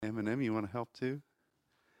Eminem, you want to help too?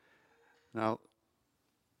 Now,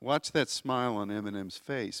 watch that smile on Eminem's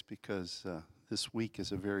face because this week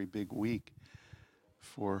is a very big week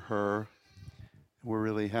for her. We're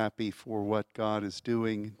really happy for what God is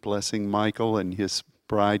doing, blessing Michael and his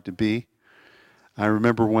bride-to-be. I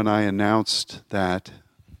remember when I announced that,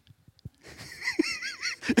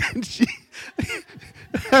 and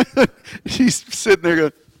she's sitting there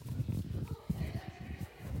going,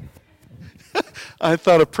 I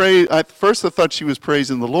thought she was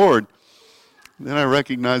praising the Lord. Then I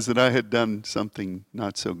recognized that I had done something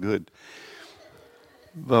not so good.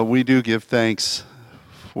 But we do give thanks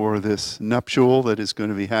for this nuptial that is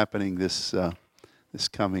going to be happening this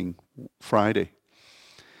coming Friday.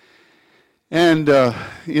 And,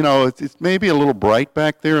 it may be a little bright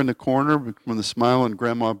back there in the corner from the smile on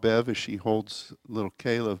Grandma Bev as she holds little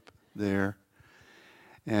Caleb there.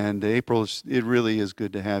 And April, it really is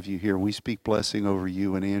good to have you here. We speak blessing over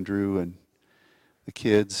you and Andrew and the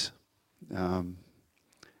kids.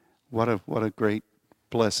 What a great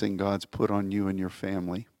blessing God's put on you and your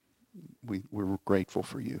family. We're grateful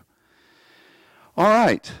for you. All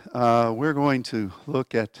right, we're going to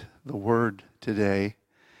look at the Word today,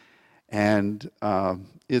 and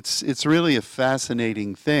it's really a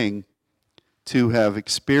fascinating thing to have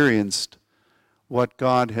experienced what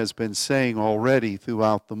God has been saying already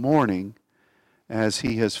throughout the morning as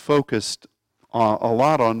He has focused a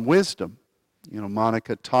lot on wisdom.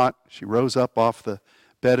 Monica taught, she rose up off the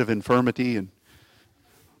bed of infirmity and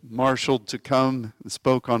marshaled to come and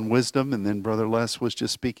spoke on wisdom, and then Brother Les was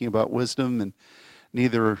just speaking about wisdom, and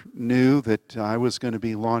neither knew that I was going to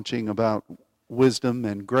be launching about wisdom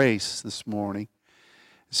and grace this morning.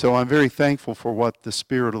 So I'm very thankful for what the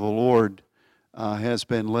Spirit of the Lord has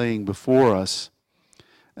been laying before us.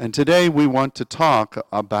 And today we want to talk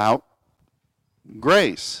about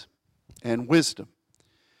grace and wisdom,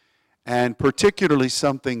 and particularly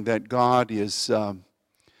something that God is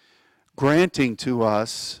granting to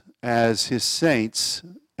us as His saints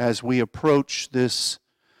as we approach this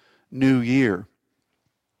new year.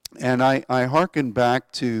 And I hearken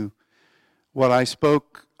back to what I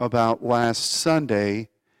spoke about last Sunday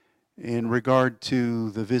in regard to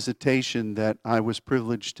the visitation that I was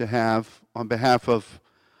privileged to have on behalf of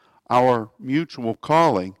our mutual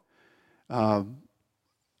calling a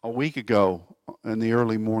week ago in the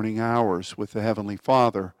early morning hours with the Heavenly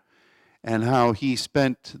Father, and how he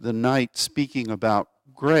spent the night speaking about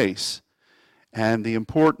grace and the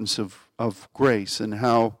importance of grace, and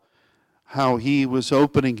how he was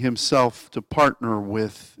opening himself to partner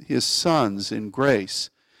with his sons in grace.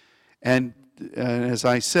 And as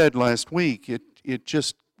I said last week, it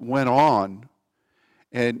just went on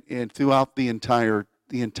and throughout the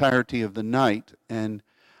entirety of the night, and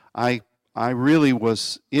I really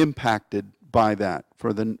was impacted by that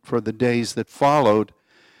for the days that followed,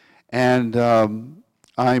 and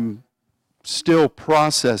I'm still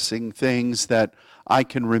processing things that I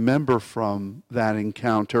can remember from that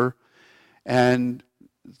encounter, and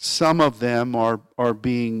some of them are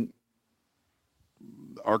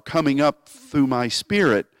coming up through my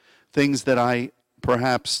spirit, things that I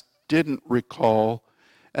perhaps didn't recall.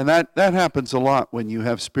 And that happens a lot when you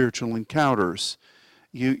have spiritual encounters.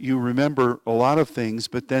 You remember a lot of things,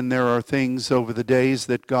 but then there are things over the days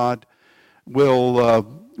that God will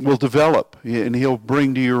develop, and He'll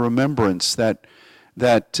bring to your remembrance that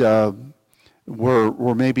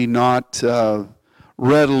were maybe not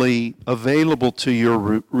readily available to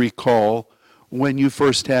your recall when you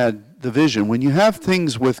first had the vision. When you have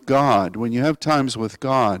things with God, when you have times with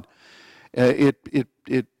God, it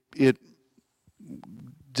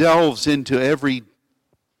delves into every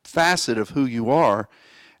facet of who you are,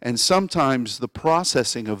 and sometimes the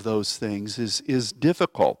processing of those things is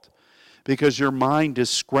difficult because your mind is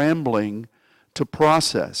scrambling to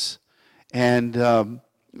process. And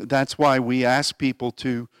that's why we ask people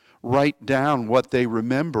to write down what they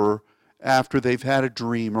remember after they've had a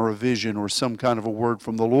dream or a vision or some kind of a word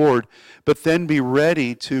from the Lord, but then be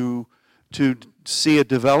ready to see a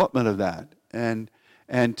development of that,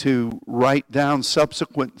 and to write down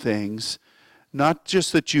subsequent things, not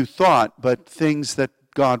just that you thought, but things that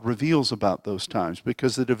God reveals about those times,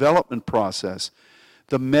 because the development process,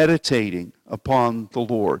 the meditating upon the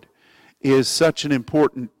Lord, is such an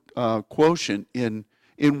important quotient in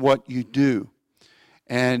what you do.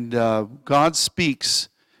 And God speaks.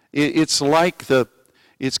 It's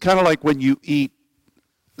kind of like when you eat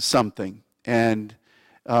something, and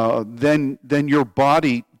then your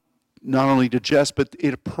body not only digests, but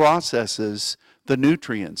it processes the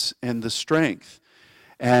nutrients and the strength.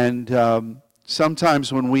 And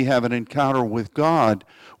sometimes when we have an encounter with God,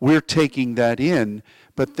 we're taking that in,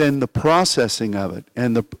 but then the processing of it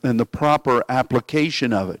and the proper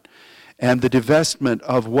application of it and the divestment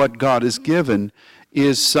of what God has given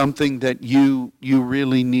is something that you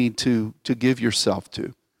really need to give yourself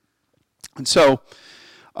to. And so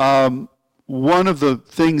one of the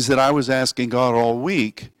things that I was asking God all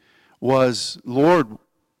week was, Lord,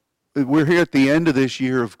 we're here at the end of this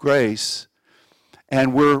year of grace,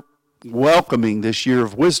 and we're welcoming this year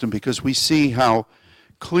of wisdom because we see how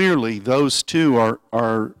clearly those two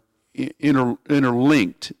are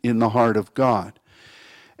interlinked in the heart of God.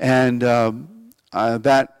 And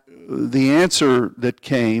that the answer that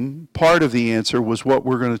came, part of the answer was what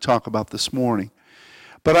we're going to talk about this morning.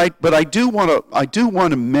 But I do want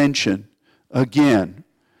to mention again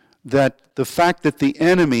that the fact that the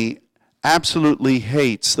enemy absolutely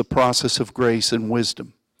hates the process of grace and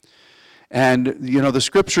wisdom. And, the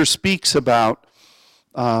Scripture speaks about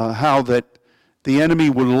how that the enemy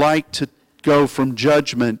would like to go from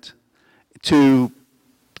judgment to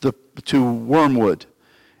wormwood.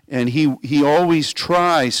 And he always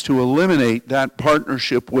tries to eliminate that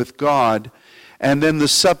partnership with God and then the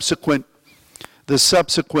subsequent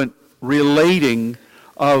relating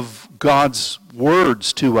of God's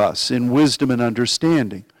words to us in wisdom and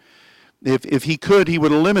understanding. If he could, he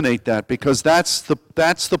would eliminate that because that's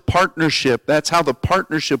the partnership. That's how the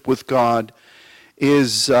partnership with God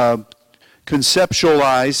is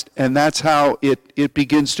conceptualized, and that's how it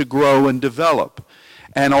begins to grow and develop.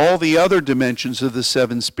 And all the other dimensions of the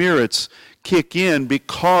seven spirits kick in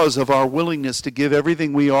because of our willingness to give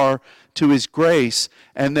everything we are to His grace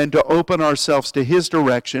and then to open ourselves to His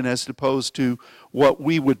direction as opposed to what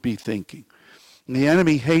we would be thinking. And the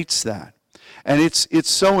enemy hates that. And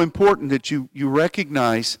it's so important that you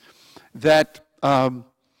recognize that in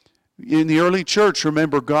the early church,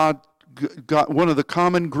 remember, God, one of the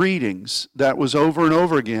common greetings that was over and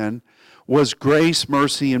over again was grace,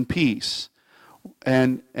 mercy, and peace.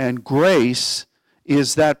 And grace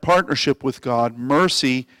is that partnership with God.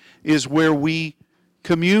 Mercy is where we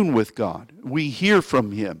commune with God. We hear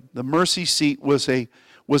from Him. The mercy seat was a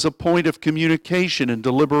point of communication and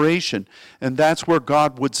deliberation. And that's where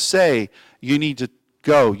God would say, you need to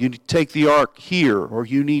go. You need to take the ark here, or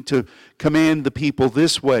you need to command the people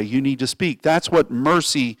this way. You need to speak. That's what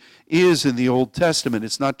mercy is in the Old Testament.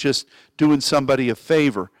 It's not just doing somebody a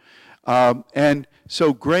favor. And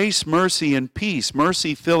so grace, mercy, and peace.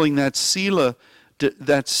 Mercy filling that Selah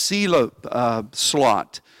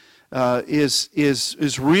slot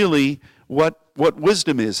is really what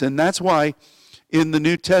wisdom is. And that's why in the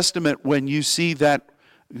New Testament, when you see those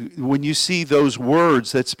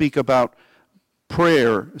words that speak about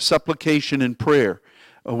prayer, supplication and prayer,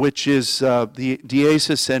 which is the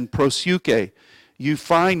diesis and prosuke, you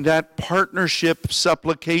find that partnership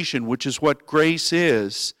supplication, which is what grace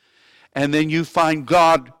is, and then you find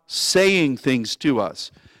God saying things to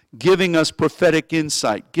us, giving us prophetic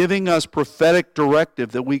insight, giving us prophetic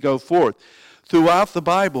directive that we go forth. Throughout the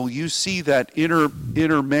Bible, you see that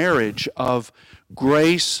inner marriage of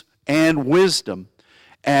grace and wisdom.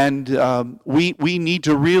 And we need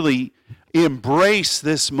to really embrace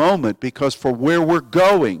this moment, because for where we're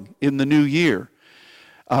going in the new year,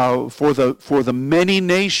 for the many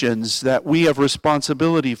nations that we have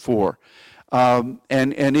responsibility for, and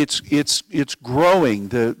it's growing.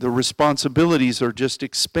 The responsibilities are just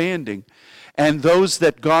expanding, and those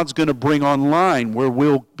that God's going to bring online, where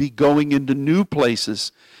we'll be going into new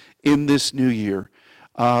places in this new year.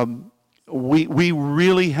 We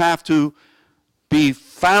really have to be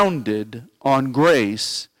founded on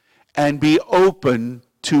grace and be open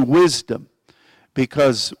to wisdom,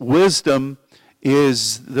 because wisdom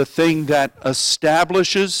is the thing that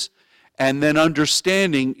establishes, and then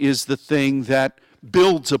understanding is the thing that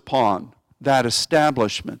builds upon that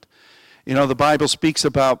establishment. The Bible speaks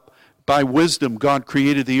about by wisdom God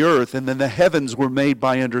created the earth, and then the heavens were made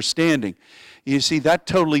by understanding. You see, that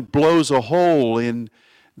totally blows a hole in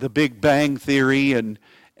the Big Bang Theory and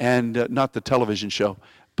not the television show,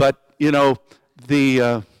 but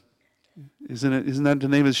isn't that the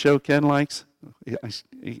name of the show Ken likes?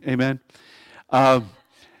 Amen.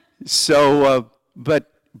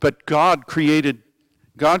 But God created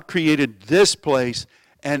this place,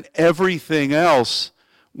 and everything else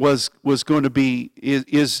is going to be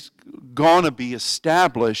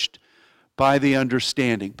established by the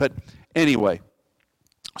understanding. But anyway,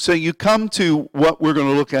 so you come to what we're going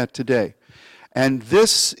to look at today, and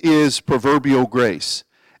this is Proverbial Grace.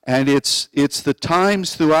 And it's the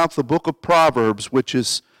times throughout the book of Proverbs, which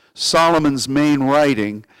is Solomon's main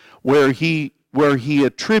writing, where he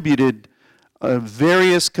attributed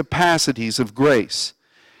various capacities of grace.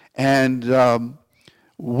 And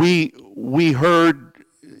we heard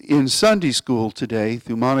in Sunday school today,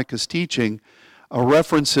 through Monica's teaching,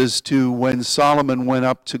 references to when Solomon went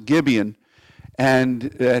up to Gibeon,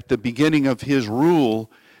 and at the beginning of his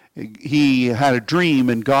rule, he had a dream,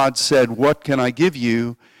 and God said, "What can I give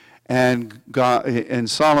you?" And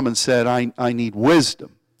Solomon said, I need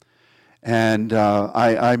wisdom, and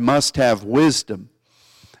I must have wisdom.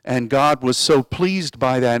 And God was so pleased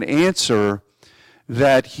by that answer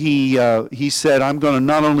that he said, I'm going to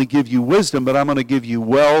not only give you wisdom, but I'm going to give you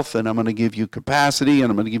wealth, and I'm going to give you capacity, and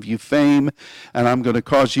I'm going to give you fame, and I'm going to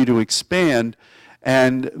cause you to expand.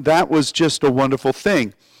 And that was just a wonderful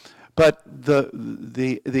thing. But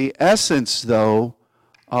the essence, though,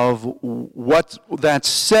 of what that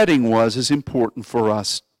setting was is important for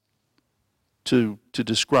us to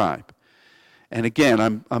describe. And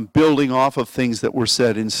again, I'm building off of things that were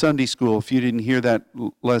said in Sunday school. If you didn't hear that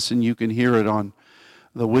lesson, you can hear it on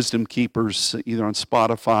the Wisdom Keepers, either on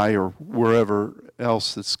Spotify or wherever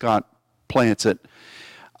else that Scott plants it.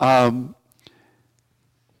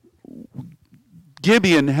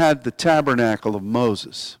 Gibeon had the tabernacle of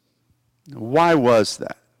Moses. Why was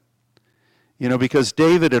that? Because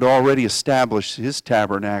David had already established his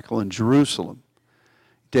tabernacle in Jerusalem.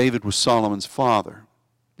 David was Solomon's father.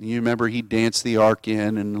 And you remember he danced the ark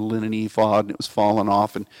in and the linen ephod, and it was falling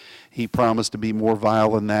off, and he promised to be more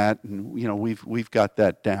vile than that, and we've got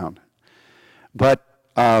that down. But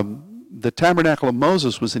the tabernacle of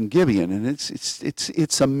Moses was in Gibeon, and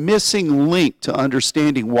it's a missing link to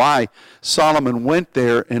understanding why Solomon went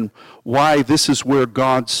there and why this is where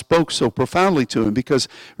God spoke so profoundly to him. Because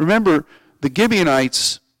remember, the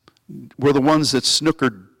Gibeonites were the ones that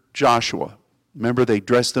snookered Joshua. Remember, they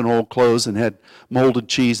dressed in old clothes and had molded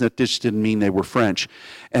cheese. That just didn't mean they were French.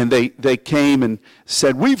 And they came and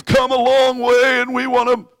said, "We've come a long way and we want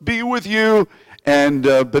to be with you." And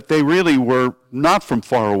but they really were not from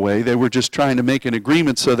far away. They were just trying to make an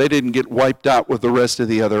agreement so they didn't get wiped out with the rest of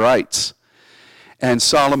the otherites. And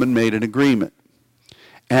Solomon made an agreement.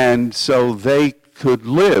 And so they could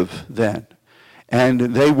live then. And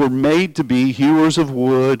they were made to be hewers of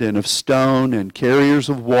wood and of stone and carriers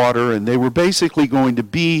of water, and they were basically going to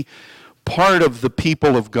be part of the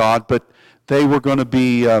people of God, but they were going to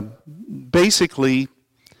be basically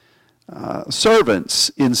servants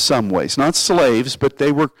in some ways, not slaves, but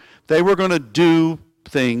they were going to do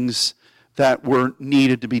things that were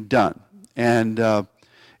needed to be done. And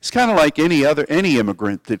it's kind of like any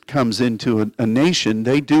immigrant that comes into a nation.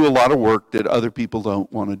 They do a lot of work that other people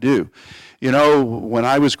don't want to do. When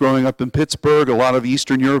I was growing up in Pittsburgh, a lot of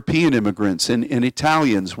Eastern European immigrants and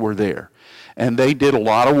Italians were there. And they did a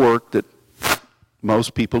lot of work that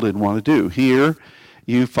most people didn't want to do. Here,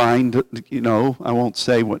 you find, I won't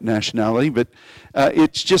say what nationality, but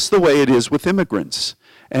it's just the way it is with immigrants.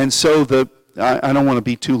 And so I don't want to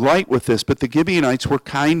be too light with this, but the Gibeonites were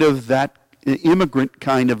kind of that immigrant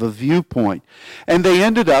kind of a viewpoint. And they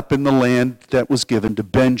ended up in the land that was given to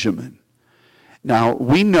Benjamin. Now,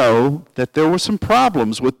 we know that there were some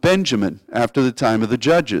problems with Benjamin after the time of the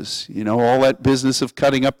judges. All that business of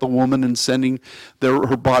cutting up the woman and sending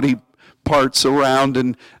her body parts around,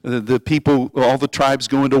 and the people, all the tribes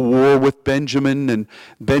going to war with Benjamin, and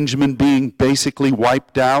Benjamin being basically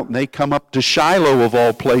wiped out, and they come up to Shiloh of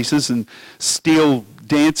all places and steal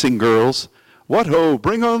dancing girls. What ho,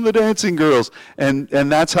 bring on the dancing girls. And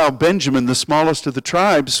that's how Benjamin, the smallest of the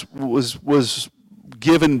tribes, was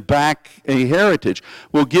given back a heritage.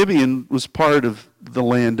 Well, Gibeon was part of the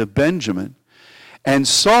land of Benjamin. And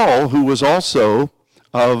Saul, who was also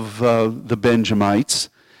of the Benjamites,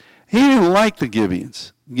 he didn't like the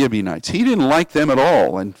Gibeonites. He didn't like them at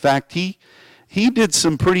all. In fact, he did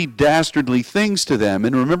some pretty dastardly things to them.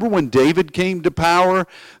 And remember when David came to power,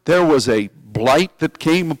 there was a blight that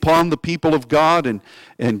came upon the people of God,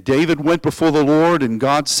 and David went before the Lord, and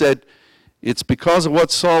God said, it's because of what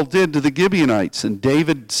Saul did to the Gibeonites. And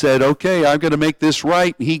David said, okay, I'm going to make this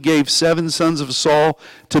right. And he gave 7 sons of Saul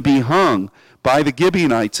to be hung by the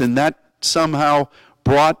Gibeonites, and that somehow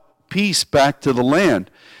brought peace back to the land,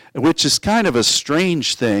 which is kind of a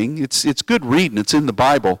strange thing. It's good reading. It's in the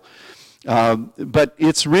Bible. But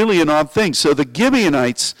it's really an odd thing. So the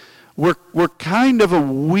Gibeonites were kind of a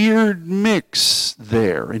weird mix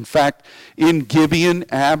there. In fact, in Gibeon,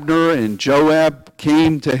 Abner and Joab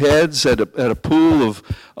came to heads at a pool of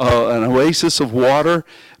an oasis of water,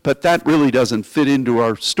 but that really doesn't fit into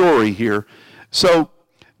our story here. So,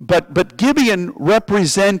 but Gibeon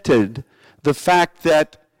represented the fact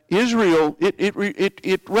that Israel,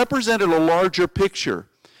 it represented a larger picture,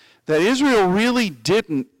 that Israel really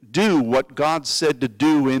didn't do what God said to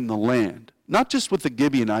do in the land. Not just with the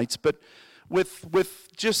Gibeonites, but with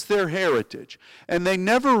just their heritage. And they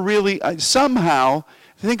never really, somehow,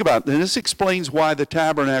 think about it, and this explains why the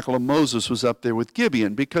tabernacle of Moses was up there with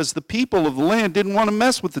Gibeon, because the people of the land didn't want to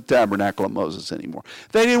mess with the tabernacle of Moses anymore.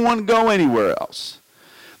 They didn't want to go anywhere else.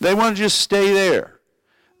 They wanted to just stay there.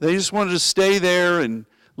 They just wanted to stay there and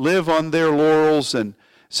live on their laurels. And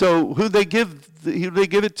so who they give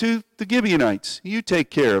it to? The Gibeonites. You take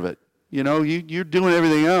care of it. You know, you're doing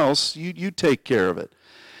everything else. You take care of it.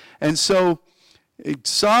 And so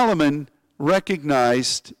Solomon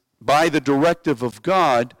recognized by the directive of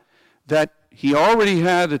God that he already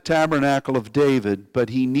had a tabernacle of David, but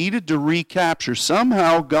he needed to recapture.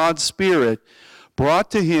 Somehow God's Spirit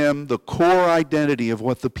brought to him the core identity of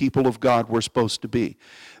what the people of God were supposed to be.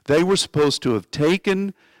 They were supposed to have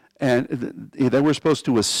taken and they were supposed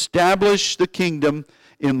to establish the kingdom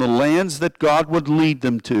in the lands that God would lead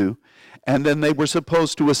them to. And then they were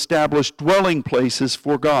supposed to establish dwelling places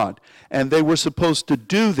for God. And they were supposed to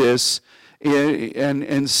do this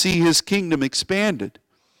and see his kingdom expanded.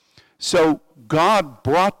 So God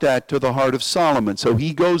brought that to the heart of Solomon. So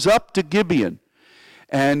he goes up to Gibeon,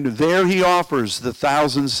 and there he offers the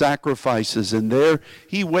 1,000 sacrifices, and there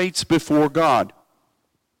he waits before God.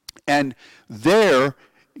 And there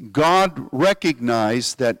God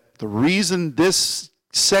recognized that the reason this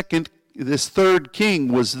third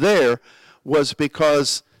king was there was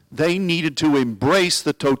because they needed to embrace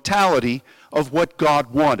the totality of what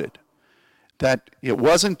God wanted. That it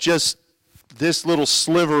wasn't just this little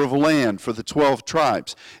sliver of land for the 12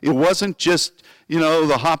 tribes. It wasn't just,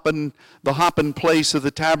 the hopping place of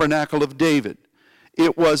the tabernacle of David.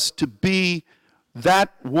 It was to be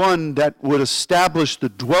that one that would establish the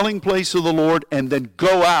dwelling place of the Lord and then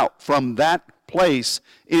go out from that place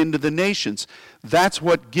into the nations. That's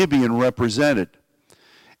what Gibeon represented.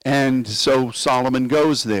 And so Solomon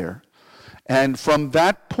goes there. And from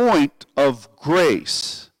that point of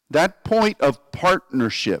grace, that point of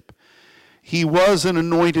partnership, he was an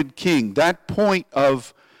anointed king. That point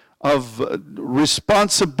of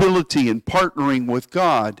responsibility and partnering with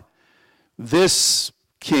God, this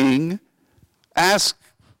king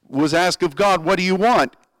was asked of God, what do you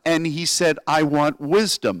want? And he said, I want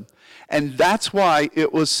wisdom. And that's why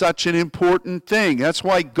it was such an important thing. That's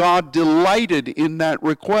why God delighted in that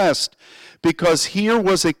request, because here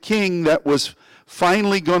was a king that was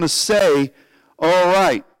finally going to say, all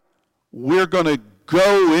right, we're going to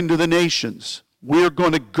go into the nations. We're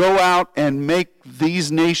going to go out and make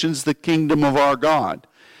these nations the kingdom of our God.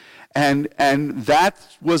 And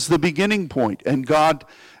that was the beginning point. And God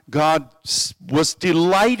was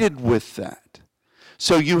delighted with that.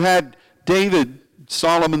 So you had David,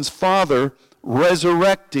 Solomon's father,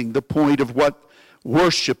 resurrecting the point of what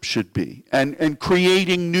worship should be and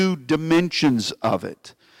creating new dimensions of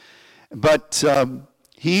it. But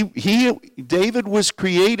David was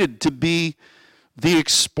created to be the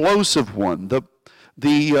explosive one, the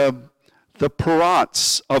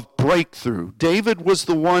parats of breakthrough. David was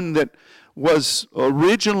the one that was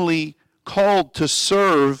originally called to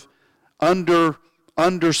serve under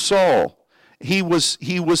Saul. He was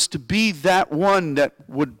to be that one that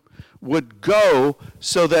would go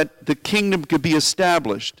so that the kingdom could be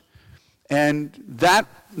established. And that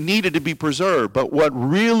needed to be preserved. But what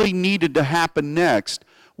really needed to happen next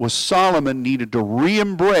was Solomon needed to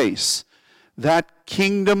re-embrace that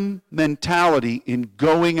kingdom mentality in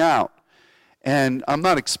going out. And I'm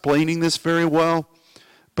not explaining this very well,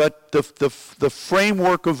 but the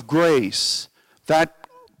framework of grace, that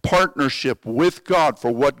partnership with God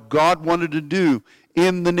for what God wanted to do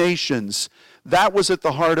in the nations, that was at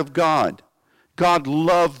the heart of God. God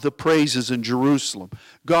loved the praises in Jerusalem.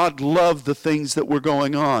 God loved the things that were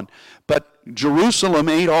going on. But Jerusalem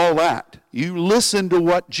ain't all that. You listen to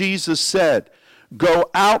what Jesus said. Go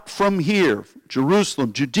out from here,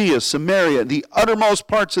 Jerusalem, Judea, Samaria, the uttermost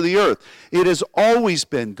parts of the earth. It has always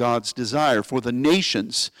been God's desire for the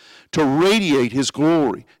nations to radiate his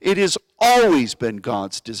glory. It has always been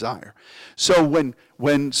God's desire. So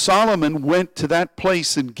when Solomon went to that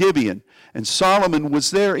place in Gibeon, and Solomon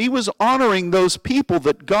was there, he was honoring those people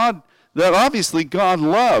that obviously God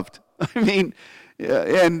loved. I mean,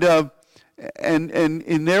 and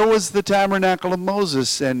there was the tabernacle of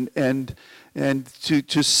Moses, and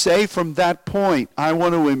to say from that point, I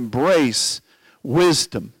want to embrace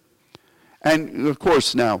wisdom. And of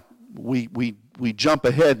course, now we jump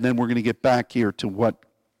ahead, and then we're going to get back here to what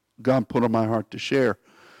God put on my heart to share.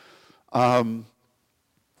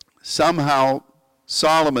 Somehow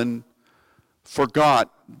Solomon forgot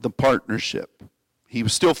the partnership. He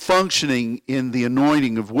was still functioning in the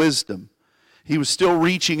anointing of wisdom. He was still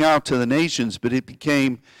reaching out to the nations, but it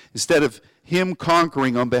became, instead of him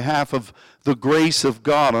conquering on behalf of the grace of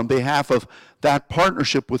God, on behalf of that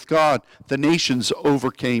partnership with God, the nations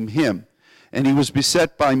overcame him. And he was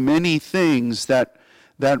beset by many things that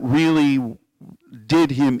really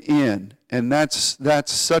did him in. And that's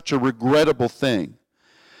such a regrettable thing.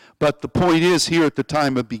 But the point is, here at the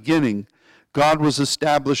time of beginning, God was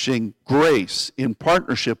establishing grace in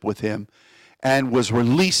partnership with him and was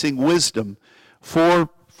releasing wisdom for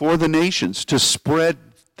the nations to spread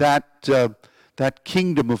that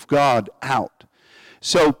kingdom of God out.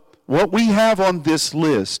 So what we have on this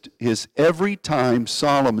list is every time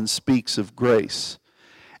Solomon speaks of grace,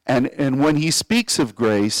 and when he speaks of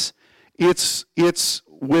grace, it's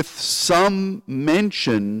with some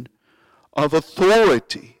mention of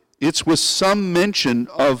authority. It's with some mention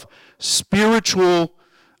of spiritual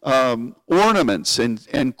ornaments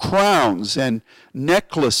and crowns and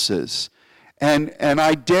necklaces. And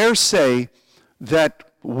I dare say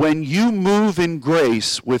that when you move in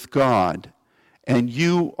grace with God and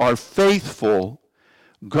you are faithful,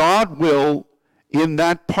 God will, in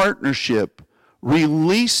that partnership,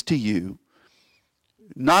 release to you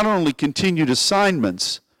not only continued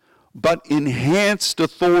assignments, but enhanced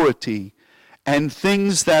authority and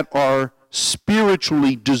things that are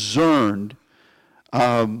spiritually discerned,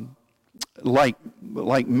 like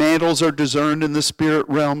mantles are discerned in the spirit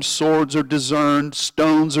realm, swords are discerned,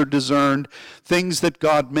 stones are discerned, things that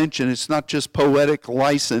God mentioned. It's not just poetic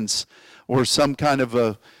license or some kind of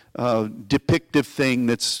a depictive thing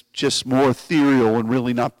that's just more ethereal and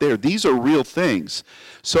really not there. These are real things.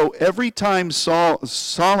 So every time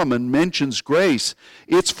Solomon mentions grace,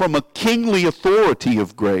 it's from a kingly authority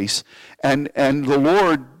of grace, and the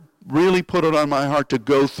Lord really put it on my heart to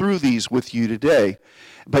go through these with you today.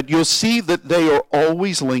 But you'll see that they are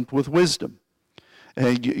always linked with wisdom.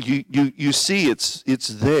 And you see it's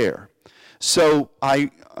there. So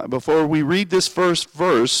before we read this first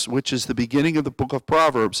verse, which is the beginning of the book of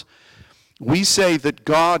Proverbs, we say that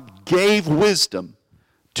God gave wisdom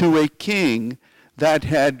to a king that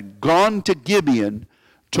had gone to Gibeon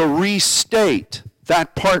to restate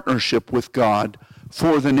that partnership with God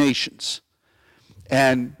for the nations.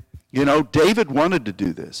 And, David wanted to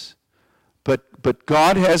do this. But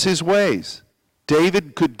God has his ways.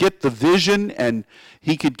 David could get the vision and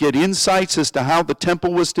he could get insights as to how the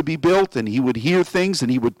temple was to be built, and he would hear things and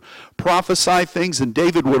he would prophesy things, and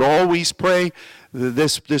David would always pray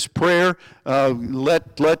this prayer,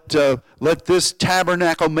 let this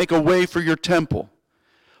tabernacle make a way for your temple.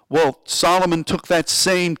 Well, Solomon took that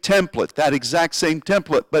same template, that exact same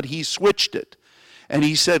template, but he switched it. And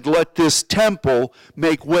he said, let this temple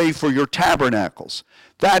make way for your tabernacles.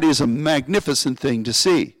 That is a magnificent thing to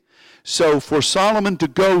see. So for Solomon to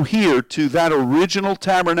go here to that original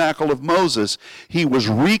tabernacle of Moses, he was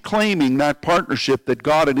reclaiming that partnership that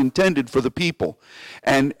God had intended for the people.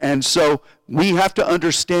 And so we have to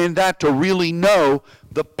understand that to really know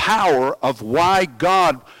the power of why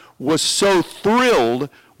God was so thrilled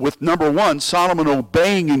with, number one, Solomon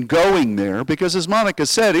obeying and going there, because as Monica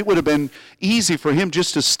said, it would have been easy for him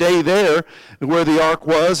just to stay there where the ark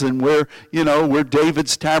was and where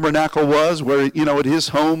David's tabernacle was, where, at his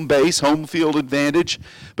home base, home field advantage.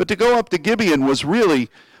 But to go up to Gibeon was really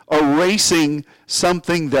erasing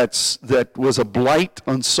something that was a blight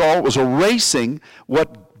on Saul. It was erasing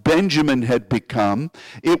what Benjamin had become.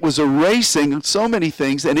 It was erasing so many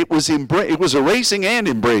things, and it was erasing and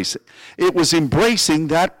embracing. It was embracing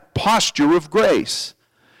that posture of grace.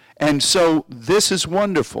 And so this is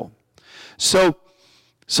wonderful. So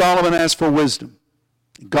Solomon asked for wisdom.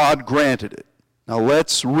 God granted it. Now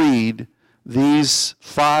let's read these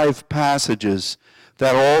 5 passages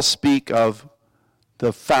that all speak of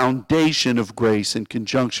the foundation of grace in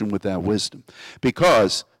conjunction with that wisdom.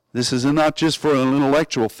 Because this is not just for an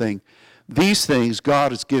intellectual thing. These things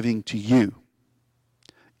God is giving to you.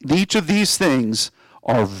 Each of these things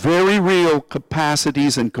are very real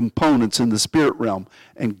capacities and components in the spirit realm,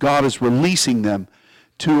 and God is releasing them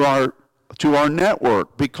to our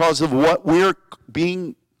network because of what we're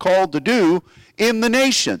being called to do in the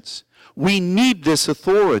nations. We need this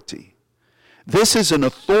authority. This is an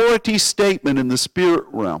authority statement in the spirit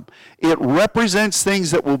realm. It represents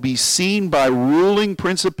things that will be seen by ruling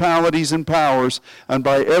principalities and powers and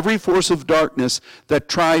by every force of darkness that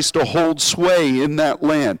tries to hold sway in that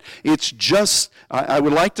land. It's just, I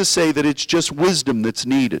would like to say that it's just wisdom that's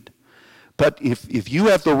needed. But if you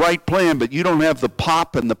have the right plan, but you don't have the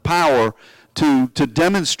pop and the power to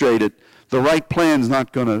demonstrate it, the right plan's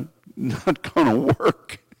not going to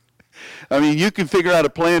work. I mean, you can figure out a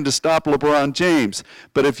plan to stop LeBron James,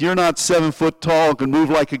 but if you're not 7 foot tall, can move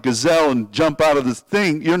like a gazelle and jump out of this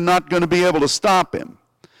thing, you're not going to be able to stop him.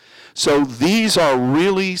 So these are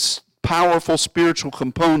really powerful spiritual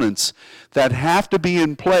components that have to be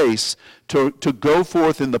in place to go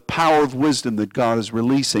forth in the power of wisdom that God is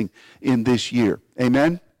releasing in this year.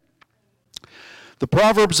 Amen? The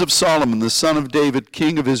Proverbs of Solomon, the son of David,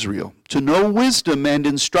 king of Israel, to know wisdom and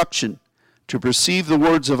instruction, to perceive the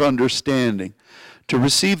words of understanding, to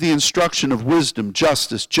receive the instruction of wisdom,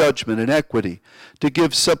 justice, judgment, and equity, to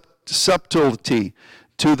give subtlety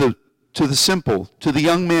to the simple, to the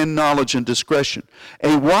young man knowledge and discretion.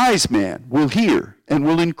 A wise man will hear and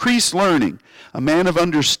will increase learning. A man of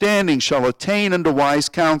understanding shall attain unto wise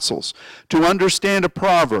counsels, to understand a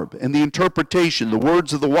proverb and the interpretation, the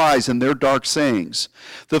words of the wise and their dark sayings.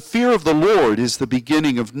 The fear of the Lord is the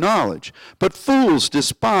beginning of knowledge, but fools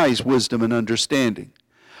despise wisdom and understanding.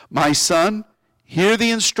 My son, hear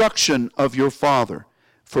the instruction of your father.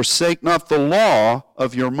 Forsake not the law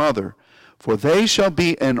of your mother, for they shall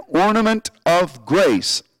be an ornament of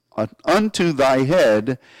grace unto thy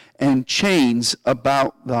head, and chains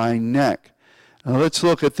about thy neck. Now let's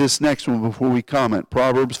look at this next one before we comment.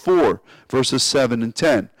 Proverbs 4, verses 7 and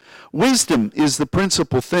 10. Wisdom is the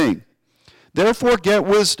principal thing. Therefore get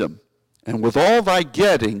wisdom, and with all thy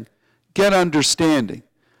getting, get understanding.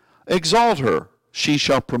 Exalt her, she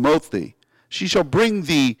shall promote thee. She shall bring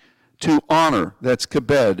thee to honor. That's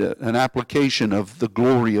kabed, an application of the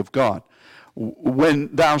glory of God.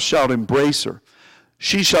 When thou shalt embrace her.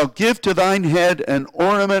 She shall give to thine head an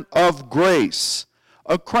ornament of grace.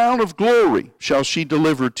 A crown of glory shall she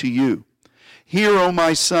deliver to you. Hear, O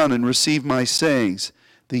my son, and receive my sayings.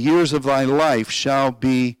 The years of thy life shall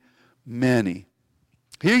be many.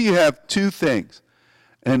 Here you have two things.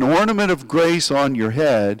 An ornament of grace on your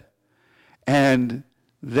head, and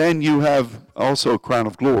then you have also a crown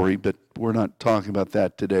of glory, but we're not talking about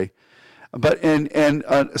that today. But and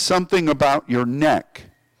something about your neck.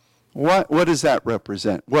 What does that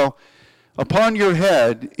represent? Well, upon your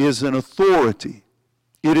head is an authority.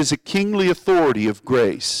 It is a kingly authority of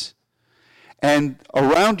grace. And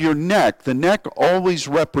around your neck, the neck always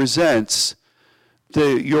represents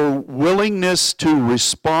your willingness to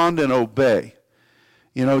respond and obey.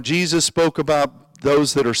 You know, Jesus spoke about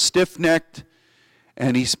those that are stiff-necked,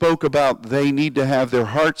 and he spoke about they need to have their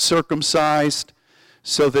heart circumcised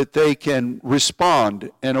so that they can respond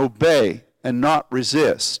and obey and not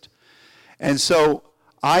resist. And so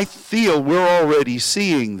I feel we're already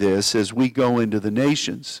seeing this as we go into the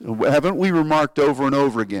nations. Haven't we remarked over and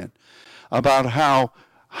over again about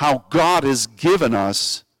how God has given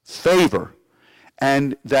us favor,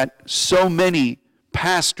 and that so many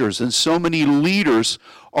pastors and so many leaders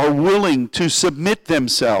are willing to submit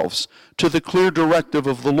themselves to the clear directive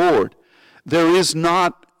of the Lord? There is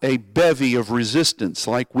not a bevy of resistance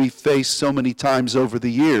like we faced so many times over the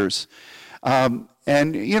years.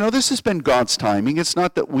 And, you know, this has been God's timing. It's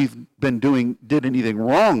not that we've did anything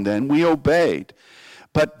wrong then. We obeyed.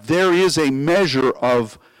 But there is a measure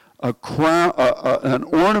of a crown, an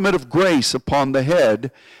ornament of grace upon the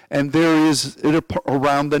head, and there is it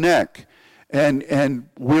around the neck. And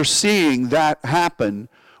we're seeing that happen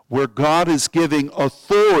where God is giving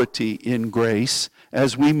authority in grace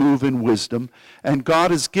as we move in wisdom, and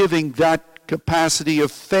God is giving that capacity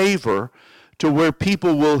of favor to where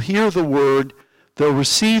people will hear the word, they'll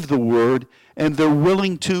receive the word, and they're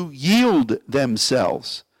willing to yield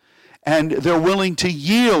themselves. And they're willing to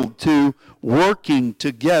yield to working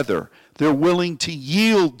together. They're willing to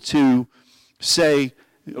yield to say,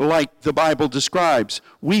 like the Bible describes,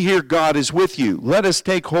 we hear God is with you. Let us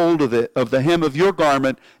take hold of the hem of your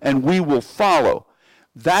garment, and we will follow.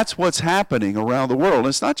 That's what's happening around the world.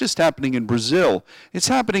 It's not just happening in Brazil. It's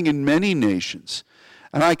happening in many nations.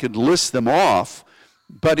 And I could list them off,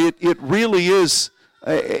 but it really is,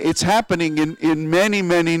 it's happening in many,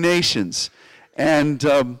 many nations. And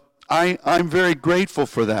I'm very grateful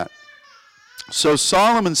for that. So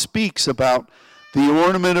Solomon speaks about the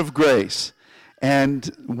ornament of grace.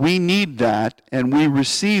 And we need that, and we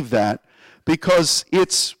receive that, because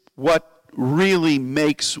it's what really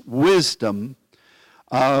makes wisdom,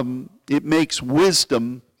 it makes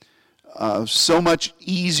wisdom so much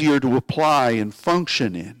easier to apply and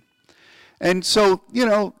function in. And so, you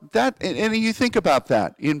know, that, and you think about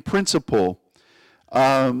that, in principle,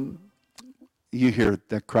 you hear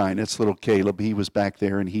that crying, that's little Caleb, he was back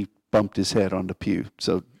there and he bumped his head on the pew.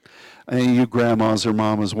 So, and you grandmas or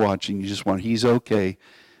mamas watching, you just want, he's okay.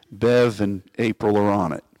 Bev and April are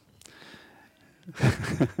on it.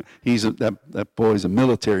 That boy's a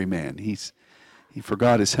military man. He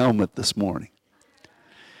forgot his helmet this morning.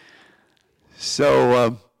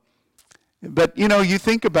 So, but you know, you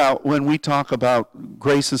think about when we talk about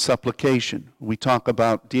grace and supplication, we talk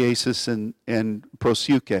about diesis and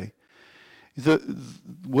prosuke.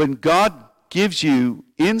 When God gives you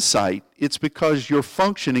insight, it's because you're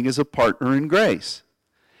functioning as a partner in grace.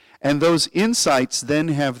 And those insights then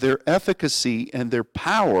have their efficacy and their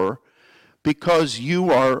power because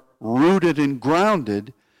you are rooted and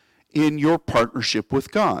grounded in your partnership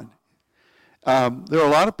with God. There are a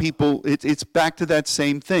lot of people, it's back to that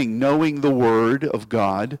same thing, knowing the Word of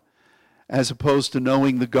God as opposed to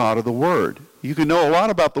knowing the God of the Word. You can know a lot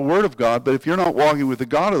about the Word of God, but if you're not walking with the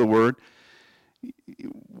God of the Word,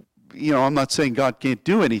 I'm not saying God can't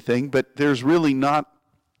do anything, but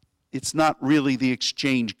it's not really the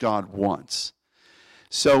exchange God wants.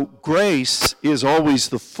 So grace is always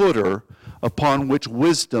the footer upon which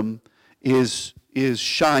wisdom is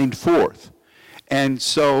shined forth. And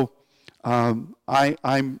so I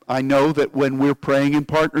know that when we're praying in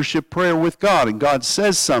partnership prayer with God and God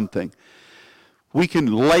says something, we can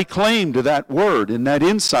lay claim to that word and that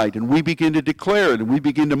insight, and we begin to declare it, and we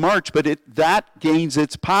begin to march, but that gains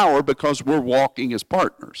its power because we're walking as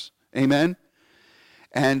partners. Amen?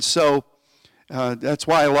 And so that's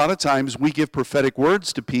why a lot of times we give prophetic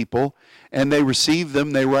words to people, and they receive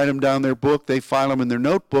them, they write them down their book, they file them in their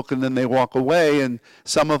notebook, and then they walk away, and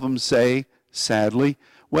some of them say, sadly,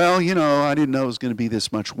 well, I didn't know it was going to be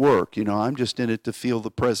this much work. I'm just in it to feel the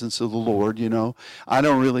presence of the Lord. I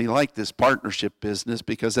don't really like this partnership business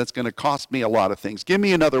because that's going to cost me a lot of things. Give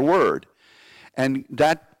me another word. And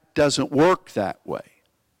that doesn't work that way.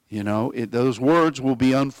 Those words will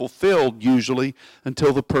be unfulfilled usually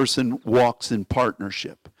until the person walks in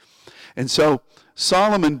partnership. And so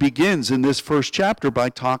Solomon begins in this first chapter by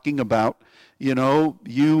talking about, you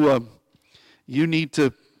need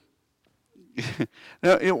to,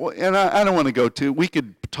 and I don't want to go to, we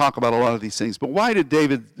could talk about a lot of these things, but why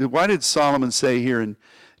did Solomon say here in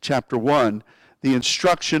chapter 1, the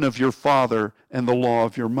instruction of your father and the law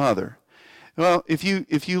of your mother? Well, if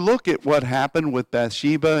you look at what happened with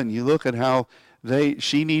Bathsheba and you look at how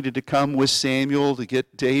she needed to come with Samuel to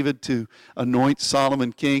get David to anoint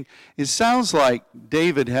Solomon king, it sounds like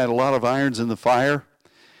David had a lot of irons in the fire.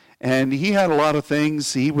 And he had a lot of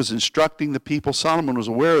things. He was instructing the people. Solomon was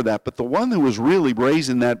aware of that. But the one who was really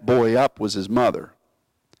raising that boy up was his mother.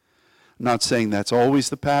 I'm not saying that's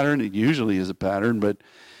always the pattern. It usually is a pattern. But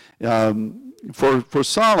for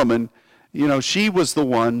Solomon, she was the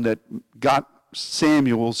one that got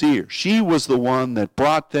Samuel's ear. She was the one that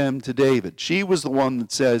brought them to David. She was the one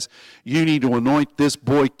that says, you need to anoint this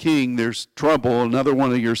boy king. There's trouble. Another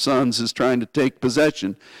one of your sons is trying to take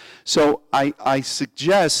possession. So I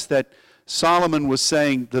suggest that Solomon was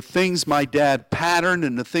saying the things my dad patterned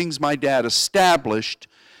and the things my dad established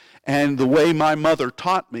and the way my mother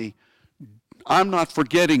taught me, I'm not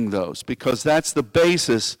forgetting those because that's the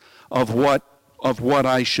basis of what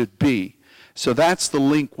I should be. So that's the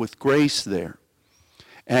link with grace there.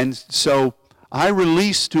 And so I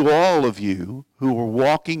release to all of you who are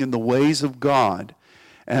walking in the ways of God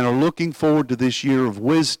and are looking forward to this year of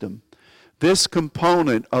wisdom, this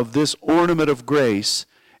component of this ornament of grace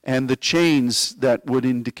and the chains that would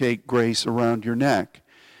indicate grace around your neck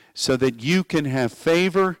so that you can have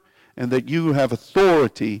favor and that you have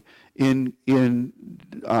authority in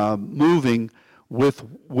moving with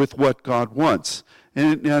what God wants.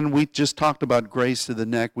 And we just talked about grace to the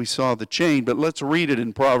neck. We saw the chain, but let's read it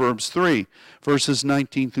in Proverbs 3, verses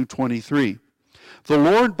 19 through 23. The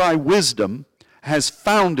Lord by wisdom has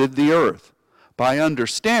founded the earth. By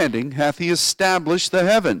understanding hath he established the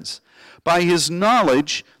heavens. By his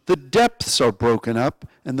knowledge the depths are broken up,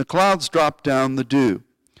 and the clouds drop down the dew.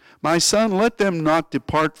 My son, let them not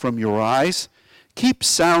depart from your eyes. Keep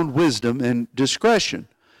sound wisdom and discretion.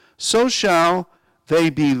 So shall they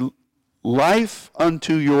be life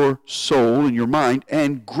unto your soul and your mind,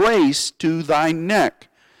 and grace to thy neck.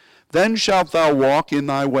 Then shalt thou walk in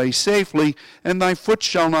thy way safely, and thy foot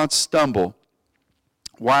shall not stumble.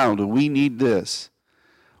 Wow, do we need this?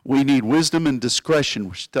 We need wisdom and discretion,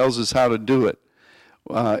 which tells us how to do it.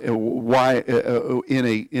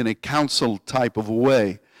 In a counsel type of a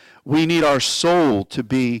way. We need our soul to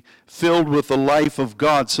be filled with the life of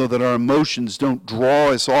God so that our emotions don't draw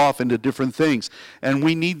us off into different things. And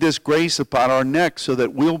we need this grace upon our neck so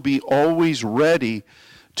that we'll be always ready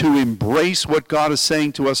to embrace what God is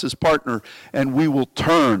saying to us as partner, and we will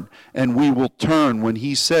turn when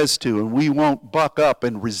he says to, and we won't buck up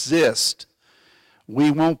and resist. We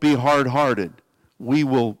won't be hard-hearted. We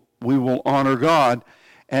will honor God,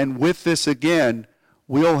 and with this again,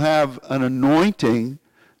 we'll have an anointing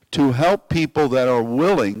to help people that are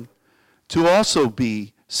willing to also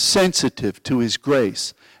be sensitive to his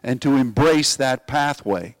grace and to embrace that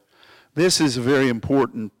pathway. This is a very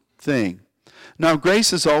important thing. Now,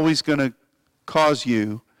 grace is always going to cause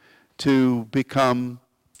you to become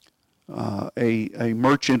a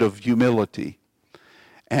merchant of humility.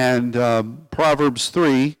 And Proverbs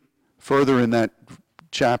 3, further in that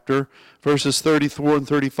chapter, verses 34 and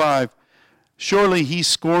 35, surely he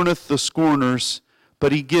scorneth the scorners,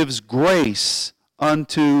 but he gives grace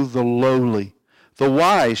unto the lowly. The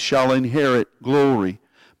wise shall inherit glory,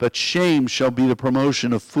 but shame shall be the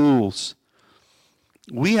promotion of fools.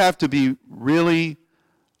 We have to be really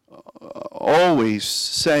always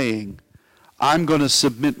saying, I'm going to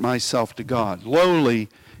submit myself to God. Lowly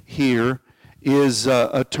here is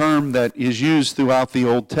a term that is used throughout the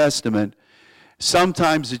Old Testament.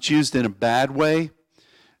 Sometimes it's used in a bad way.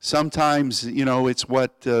 Sometimes, it's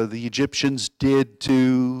what the Egyptians did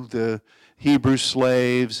to the Hebrew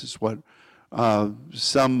slaves. It's what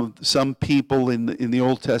some people in the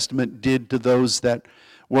Old Testament did to those that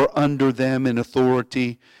were under them in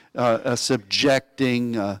authority,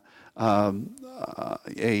 subjecting,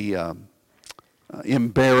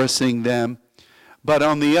 embarrassing them. But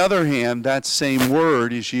on the other hand, that same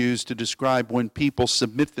word is used to describe when people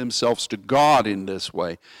submit themselves to God in this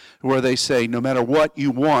way, where they say, no matter what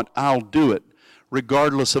you want, I'll do it,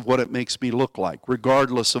 regardless of what it makes me look like,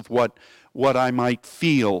 regardless of what I might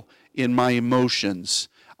feel in my emotions.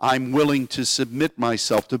 I'm willing to submit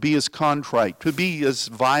myself, to be as contrite, to be as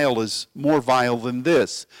vile as, more vile than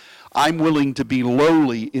this. I'm willing to be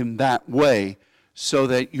lowly in that way so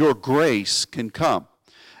that your grace can come.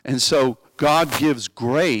 And so God gives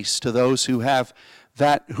grace to those who have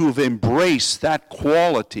that, who've embraced that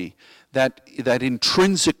quality, that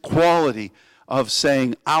intrinsic quality of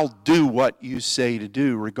saying, I'll do what you say to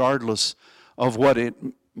do, regardless of what it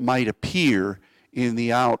might appear in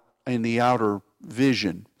the outer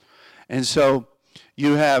vision. And so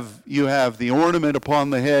you have the ornament upon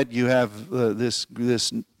the head, you have this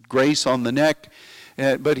grace on the neck,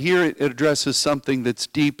 but here it addresses something that's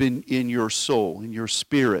deep in your soul, in your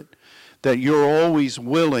spirit, that you're always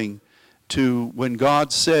willing to, when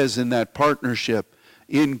God says in that partnership,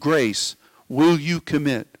 in grace, will you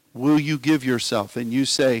commit? Will you give yourself? And you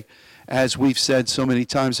say, as we've said so many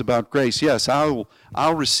times about grace, yes, I'll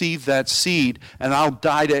receive that seed and I'll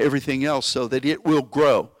die to everything else so that it will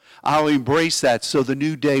grow. I'll embrace that so the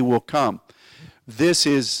new day will come. This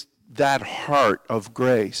is that heart of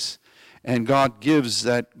grace. And God gives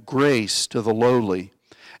that grace to the lowly.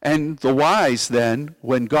 And the wise then,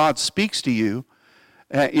 when God speaks to you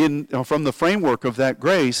from the framework of that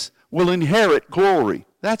grace, will inherit glory.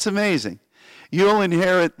 That's amazing. You'll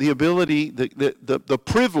inherit the ability, the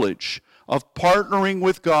privilege of partnering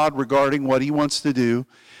with God regarding what He wants to do,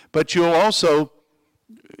 but you'll also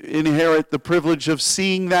inherit the privilege of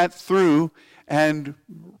seeing that through and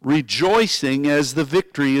rejoicing as the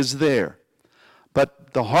victory is there.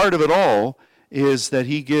 But the heart of it all is that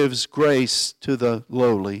He gives grace to the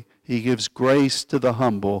lowly. He gives grace to the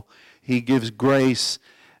humble. He gives grace.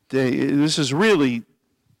 This is really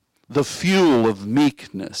the fuel of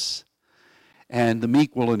meekness. And the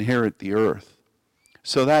meek will inherit the earth.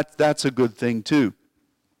 So that's a good thing too.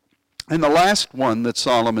 And the last one that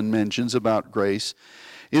Solomon mentions about grace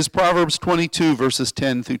is Proverbs 22, verses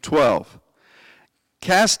 10 through 12.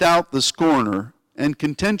 Cast out the scorner, and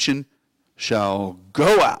contention shall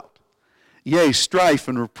go out. Yea, strife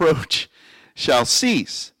and reproach shall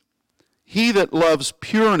cease. He that loves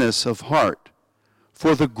pureness of heart,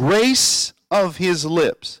 for the grace of his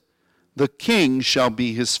lips, the king shall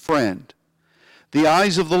be his friend. The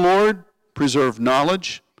eyes of the Lord preserve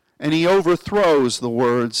knowledge, and He overthrows the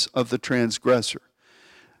words of the transgressor.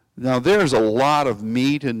 Now, there's a lot of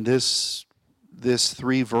meat in this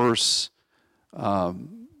 3-verse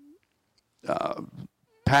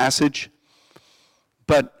passage,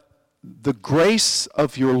 but the grace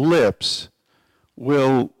of your lips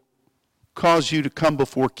will cause you to come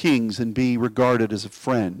before kings and be regarded as a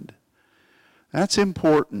friend. That's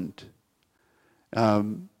important.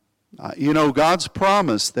 God's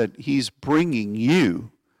promise that He's bringing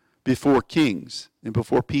you before kings and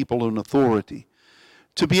before people in authority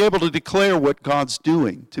to be able to declare what God's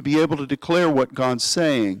doing, to be able to declare what God's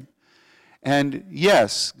saying. And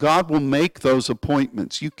yes, God will make those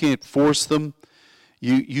appointments. You can't force them.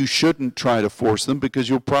 You shouldn't try to force them because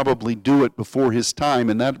you'll probably do it before His time,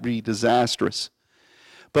 and that would be disastrous.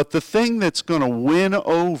 But the thing that's going to win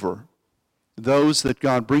over those that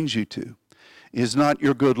God brings you to is not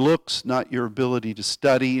your good looks, not your ability to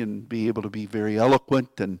study and be able to be very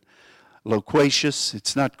eloquent and loquacious.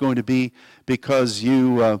 It's not going to be because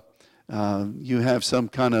you have some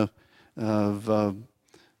kind of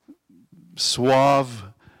suave,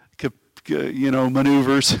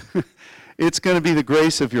 maneuvers. It's going to be the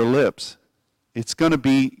grace of your lips. It's going to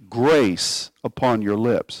be grace upon your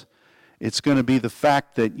lips. It's going to be the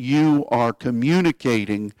fact that you are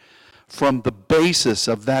communicating from the basis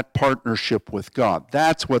of that partnership with God.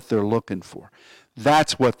 That's what they're looking for.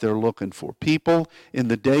 That's what they're looking for. People in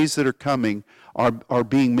the days that are coming are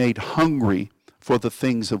being made hungry for the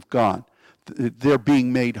things of God. They're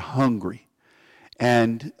being made hungry.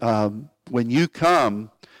 And when you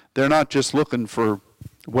come, they're not just looking for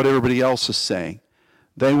what everybody else is saying.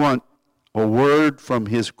 They want a word from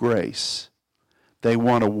His grace. They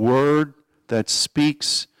want a word that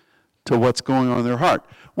speaks to what's going on in their heart,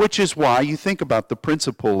 which is why you think about the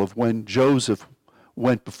principle of when Joseph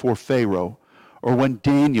went before Pharaoh or when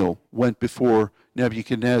Daniel went before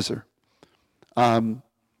Nebuchadnezzar.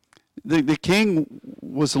 The king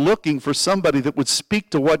was looking for somebody that would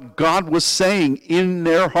speak to what God was saying in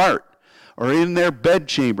their heart or in their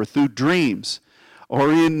bedchamber through dreams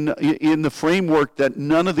or in the framework that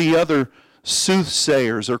none of the other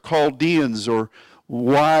soothsayers or Chaldeans or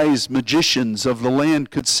wise magicians of the land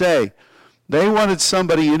could say. They wanted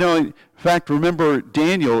somebody, in fact, remember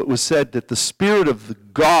Daniel, it was said that the spirit of the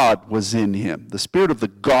God was in him. The spirit of the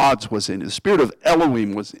gods was in him. The spirit of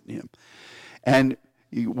Elohim was in him. And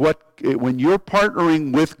when you're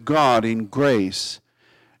partnering with God in grace,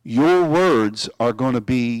 your words are going to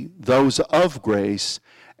be those of grace,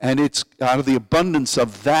 and it's out of the abundance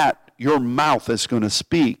of that, your mouth is going to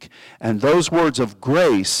speak. And those words of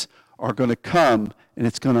grace are going to come, and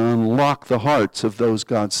it's going to unlock the hearts of those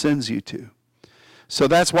God sends you to. So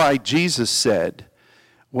that's why Jesus said,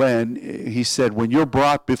 when you're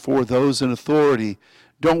brought before those in authority,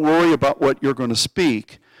 don't worry about what you're going to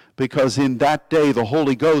speak, because in that day the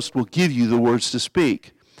Holy Ghost will give you the words to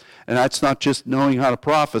speak. And that's not just knowing how to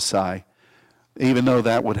prophesy, even though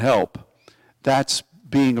that would help. That's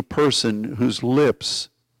being a person whose lips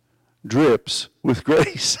drips with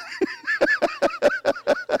grace.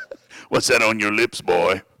 What's that on your lips,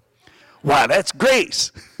 boy? Why, that's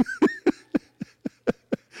grace.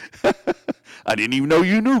 I didn't even know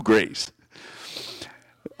you knew grace.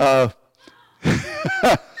 Oh,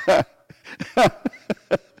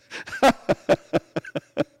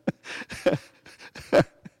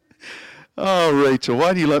 Rachel,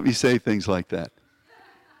 why do you let me say things like that?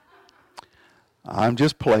 I'm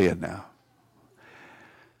just playing now.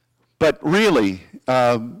 But really,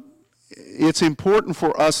 it's important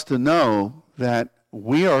for us to know that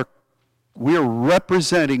we are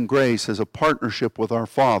representing grace as a partnership with our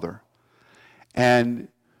Father. And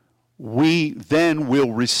we then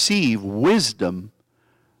will receive wisdom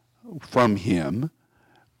from Him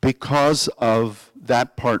because of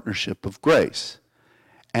that partnership of grace.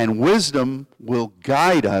 And wisdom will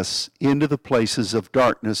guide us into the places of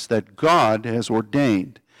darkness that God has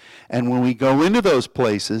ordained. And when we go into those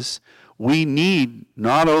places, we need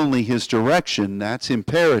not only His direction, that's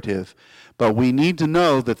imperative, but we need to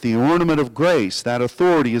know that the ornament of grace, that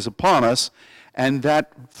authority is upon us, and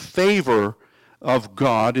that favor of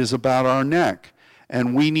God is about our neck.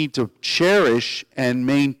 And we need to cherish and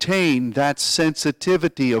maintain that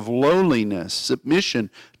sensitivity of lowliness, submission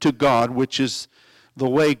to God, which is the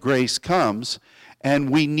way grace comes. And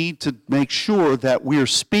we need to make sure that we're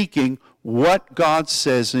speaking what God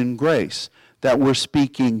says in grace, that we're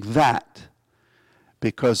speaking that,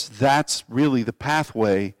 because that's really the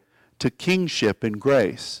pathway to kingship in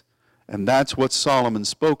grace. And that's what Solomon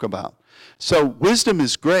spoke about. So wisdom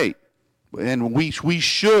is great, and we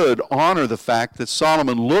should honor the fact that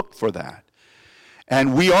Solomon looked for that.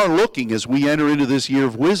 And we are looking, as we enter into this year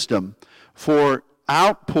of wisdom, for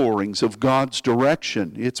outpourings of God's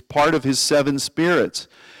direction. It's part of His seven spirits.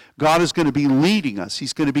 God is going to be leading us.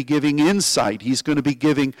 He's going to be giving insight. He's going to be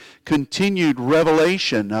giving continued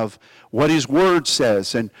revelation of what His Word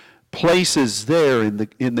says, and places there in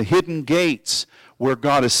the hidden gates where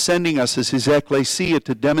God is sending us as His ecclesia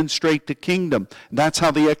to demonstrate the kingdom. That's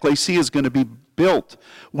how the ecclesia is going to be built.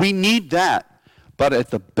 We need that. But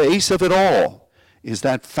at the base of it all is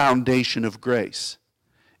that foundation of grace.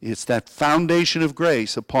 It's that foundation of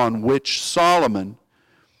grace upon which Solomon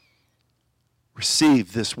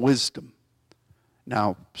received this wisdom.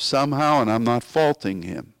 Now, somehow, and I'm not faulting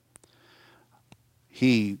him,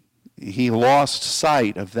 he lost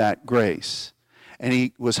sight of that grace, and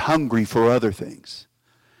he was hungry for other things.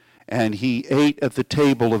 And he ate at the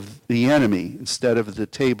table of the enemy instead of the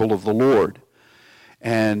table of the Lord.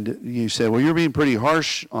 And you say, well, you're being pretty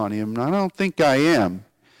harsh on him. I don't think I am.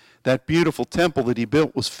 That beautiful temple that he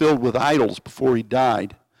built was filled with idols before he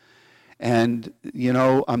died. And,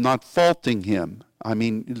 I'm not faulting him. I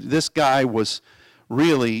mean, this guy was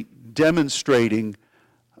really demonstrating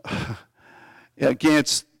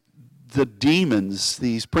against the demons,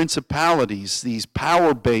 these principalities, these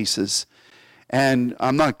power bases. And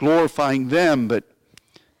I'm not glorifying them, but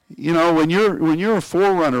you know, when you're a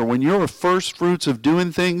forerunner, when you're a first fruits of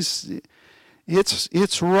doing things,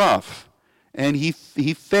 it's rough. And he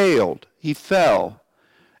failed. He fell.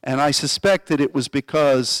 And I suspect that it was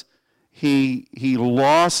because he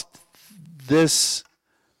lost this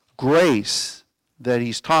grace that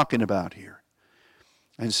he's talking about here.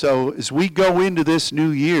 And so as we go into this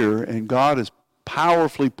new year, and God is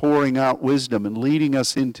powerfully pouring out wisdom and leading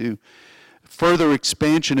us into further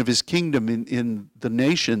expansion of his kingdom in the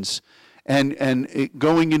nations and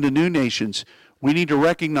going into new nations, we need to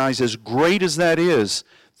recognize, as great as that is,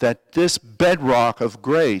 that this bedrock of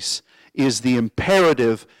grace is the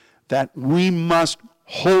imperative that we must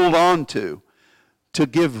hold on to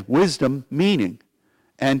give wisdom meaning,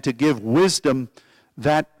 and to give wisdom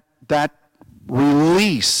that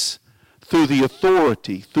release through the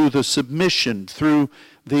authority, through the submission, through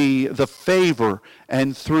the favor,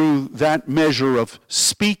 and through that measure of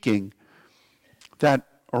speaking that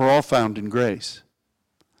are all found in grace.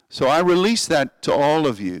 So I release that to all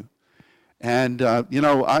of you. And, I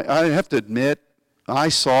have to admit, I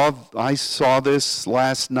saw this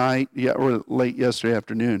last night, or late yesterday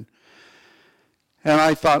afternoon. And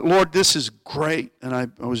I thought, Lord, this is great. And I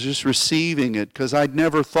was just receiving it because I'd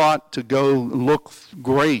never thought to go look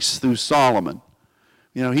grace through Solomon.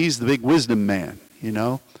 You know, he's the big wisdom man, you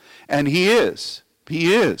know. And he is.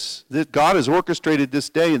 He is. That God has orchestrated this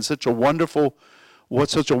day in such a wonderful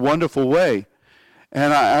way.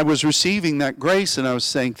 And I was receiving that grace, and I was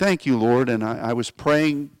saying, thank you, Lord. And I was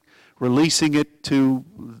praying, releasing it to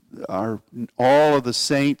all of the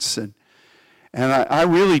saints. And I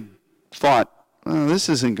really thought, this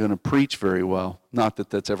isn't going to preach very well. Not that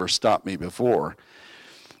that's ever stopped me before.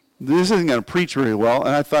 This isn't going to preach very well.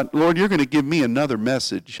 And I thought, Lord, you're going to give me another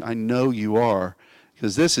message. I know you are,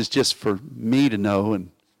 because this is just for me to know and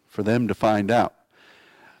for them to find out.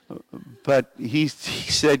 But he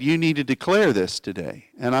said, you need to declare this today.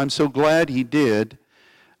 And I'm so glad he did.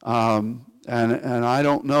 And I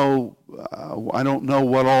don't know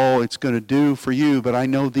what all it's going to do for you, but I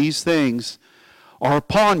know these things are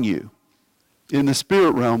upon you. In the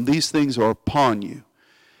spirit realm, these things are upon you.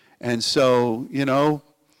 And so, you know,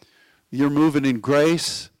 you're moving in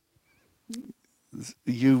grace.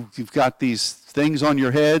 You've got these things on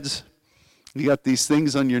your heads. You got these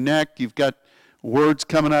things on your neck. You've got words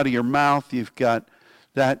coming out of your mouth. You've got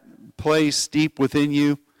that place deep within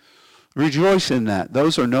you. Rejoice in that.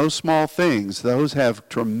 Those are no small things. Those have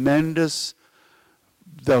tremendous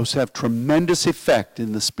effect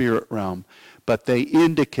in the spirit realm. But they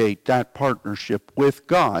indicate that partnership with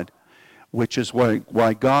God, which is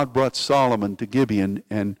why God brought Solomon to Gibeon,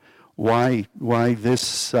 and why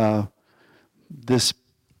this was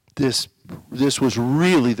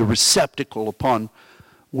really the receptacle upon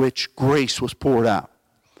which grace was poured out.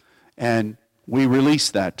 And we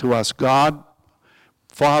release that to us. God,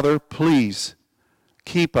 Father, please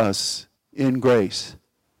keep us in grace.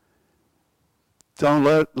 Don't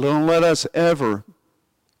let us ever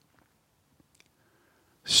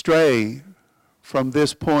stray from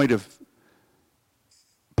this point of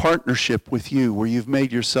partnership with you, where you've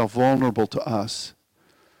made yourself vulnerable to us.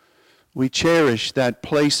 We cherish that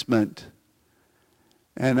placement.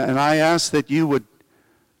 And I ask that you would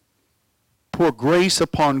pour grace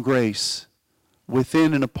upon grace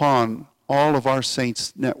within and upon all of our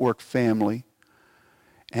Saints Network family.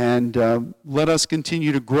 And let us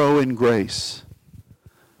continue to grow in grace,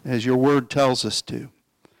 as your word tells us to.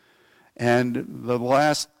 And the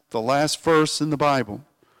last verse in the Bible,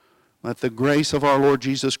 let the grace of our Lord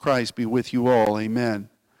Jesus Christ be with you all. Amen.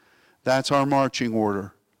 That's our marching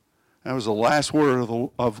order. That was the last word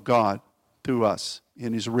of God to us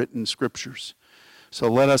in his written scriptures. So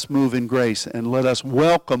let us move in grace, and let us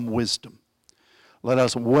welcome wisdom. Let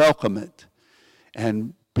us welcome it.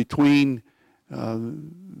 And between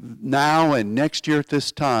now and next year at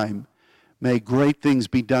this time, may great things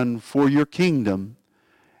be done for your kingdom,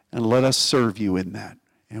 and let us serve you in that.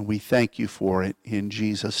 And we thank you for it in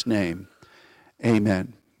Jesus' name.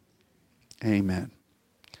 Amen. Amen.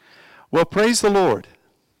 Well, praise the Lord.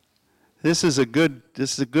 This is a good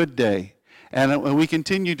day. And we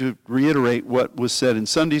continue to reiterate what was said in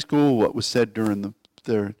Sunday school, what was said during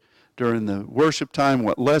the worship time,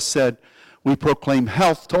 what Les said. We proclaim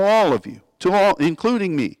health to all of you, to all,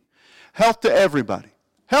 including me. Health to everybody.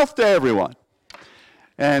 Health to everyone.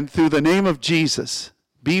 And through the name of Jesus,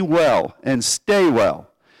 be well and stay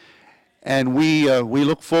well. And we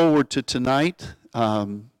look forward to tonight.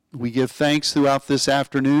 We give thanks throughout this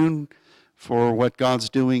afternoon for what God's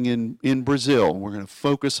doing in Brazil. We're going to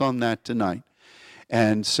focus on that tonight.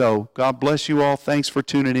 And so God bless you all. Thanks for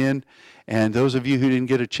tuning in. And those of you who didn't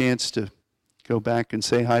get a chance to go back and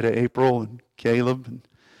say hi to April and Caleb and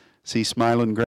see smiling